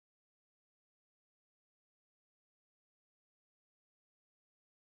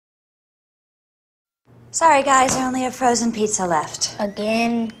Sorry, guys, I only have frozen pizza left.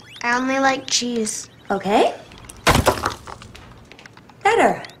 Again? I only like cheese. Okay.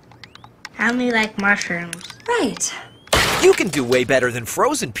 Better. I only like mushrooms. Right. You can do way better than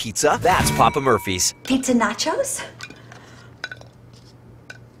frozen pizza. That's Papa Murphy's. Pizza nachos?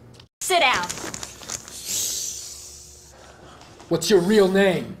 Sit down. What's your real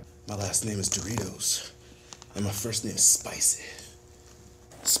name? My last name is Doritos, and my first name is Spicy.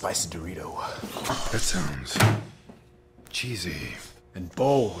 Spicy Dorito. That sounds cheesy. And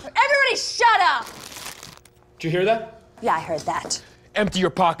bold. Everybody shut up! Did you hear that? Yeah, I heard that. Empty your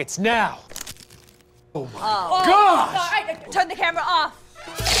pockets now. Oh my Oh. gosh! All right, turn the camera off.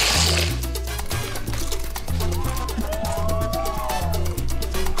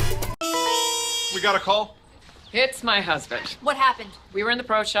 We got a call? It's my husband. What happened? We were in the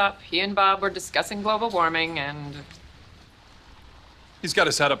pro shop. He and Bob were discussing global warming, and He's got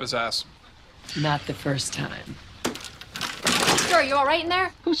his head up his ass. not the first time. Sure, you all right in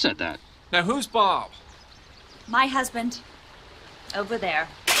there? Who said that? Now, who's Bob? My husband. Over there.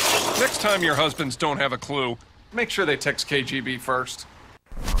 Next time your husbands don't have a clue, make sure they text KGB first.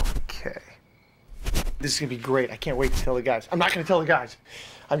 Okay. This is gonna be great. I can't wait to tell the guys. I'm not gonna tell the guys.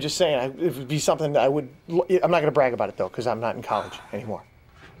 I'm just saying, it would be something that I would... I'm not gonna brag about it, though, because I'm not in college anymore.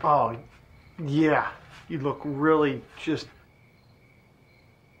 Oh, yeah. You look really just...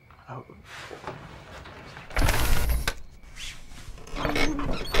 Oh.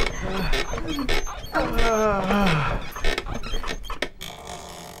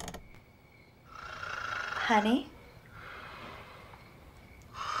 Honey?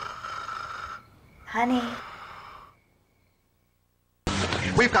 Honey?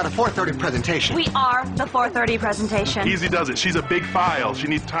 We've got a 4:30 presentation. We are the 4:30 presentation. Easy does it. She's a big file. She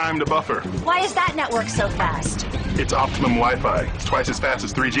needs time to buffer. Why is that network so fast? It's Optimum Wi Fi. It's twice as fast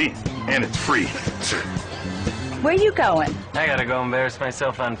as 3G. And it's free. Where you going? I gotta go embarrass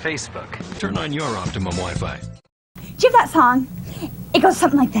myself on Facebook. Turn on your Optimum Wi Fi. Do you have that song? It goes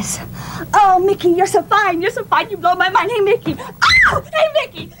something like this. Oh, Mickey, you're so fine. You're so fine. You blow my mind. Hey, Mickey. Oh, hey,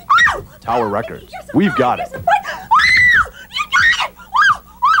 Mickey. Oh, Tower Records. We've got it. you're so fine. Oh, you got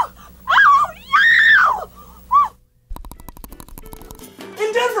it.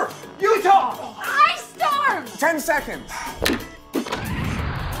 In Denver, Utah. Ice storm. 10 seconds.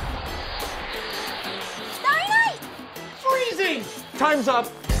 Starry night. Freezing. Time's up.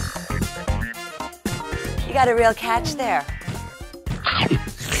 You got a real catch there.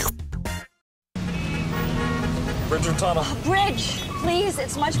 Bridge or tunnel? Bridge, please.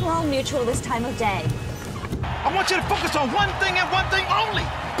 It's much more mutual this time of day. I want you to focus on one thing and one thing only.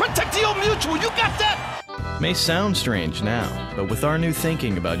 Protect the old mutual. You got that? May sound strange now, but with our new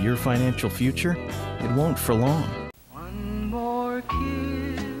thinking about your financial future, it won't for long. One more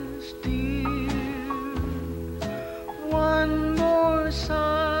kiss, dear. One more sigh.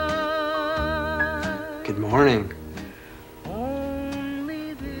 Good morning.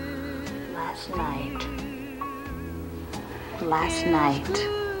 Only this Last night.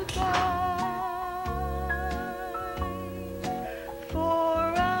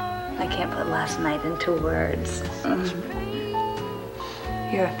 I can't put last night into words.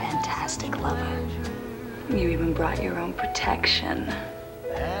 You're a fantastic lover. You even brought your own protection.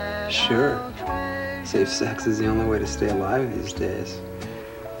 Sure. Safe sex is the only way to stay alive these days.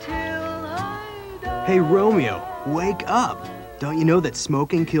 Hey, Romeo, wake up. Don't you know that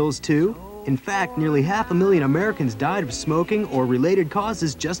smoking kills too? In fact, nearly 500,000 Americans died of smoking or related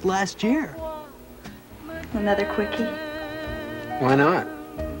causes just last year. Another quickie? Why not?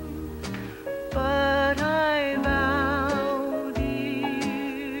 but I vow,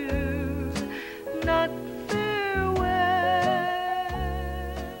 dear, not farewell.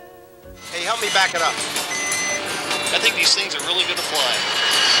 Hey, help me back it up. I think these things are really gonna fly.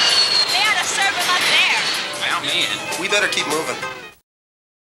 They ought to serve him up there. Well, man. We better keep moving.